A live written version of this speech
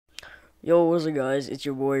Yo, what's up, guys? It's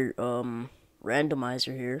your boy,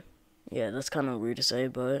 Randomizer here. Yeah, that's kind of weird to say,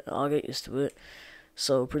 but I'll get used to it.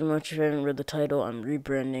 So, pretty much, if you haven't read the title, I'm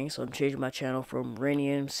rebranding, so I'm changing my channel from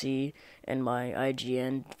Rainy MC and my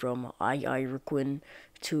IGN from Requin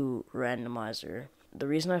to Randomizer. The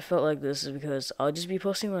reason I felt like this is because I'll just be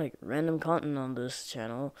posting, like, random content on this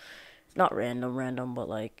channel. Not random, but,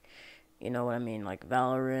 like, you know what I mean? Like,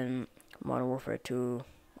 Valorant, Modern Warfare 2.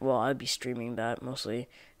 Well, I'd be streaming that mostly,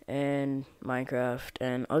 and Minecraft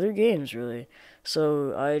and other games really.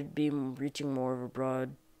 So I'd be reaching more of a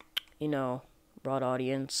you know, broad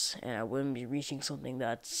audience, and I wouldn't be reaching something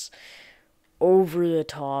that's over the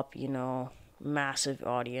top, massive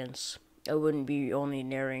audience. I wouldn't be only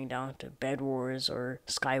narrowing down to Bed Wars or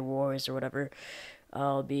Sky Wars or whatever.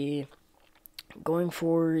 I'll be going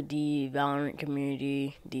for the Valorant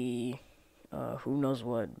community, the who knows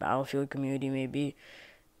what Battlefield community maybe,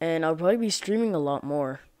 and I'll probably be streaming a lot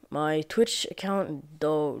more. My Twitch account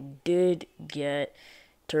though did get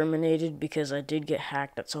terminated because I did get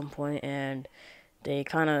hacked at some point, and they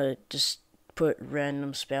kind of just put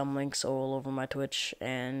random spam links all over my Twitch,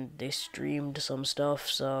 and they streamed some stuff,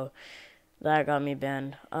 so that got me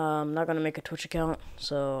banned. I'm not gonna make a Twitch account,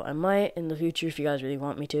 so I might in the future if you guys really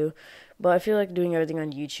want me to, but I feel like doing everything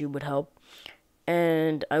on YouTube would help.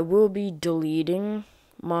 And I will be deleting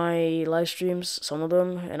my live streams, some of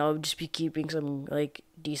them, and I'll just be keeping some like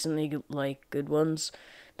decently like good ones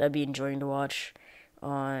that I'd be enjoying to watch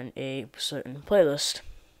on a certain playlist.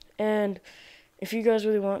 And if you guys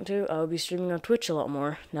really want to, I'll be streaming on Twitch a lot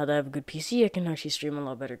more. Now that I have a good PC, I can actually stream a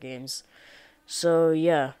lot better games. So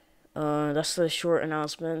yeah, that's the short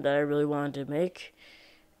announcement that I really wanted to make,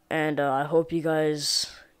 and I hope you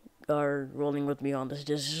guys are rolling with me on this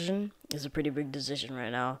decision. It's a pretty big decision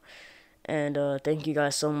right now. And thank you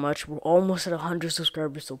guys so much. We're almost at 100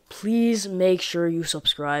 subscribers, so please make sure you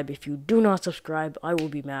subscribe. If you do not subscribe, I will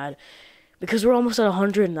be mad because we're almost at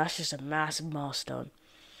 100, and that's just a massive milestone.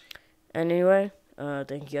 And anyway,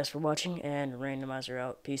 thank you guys for watching, and Randomizer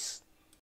out. Peace.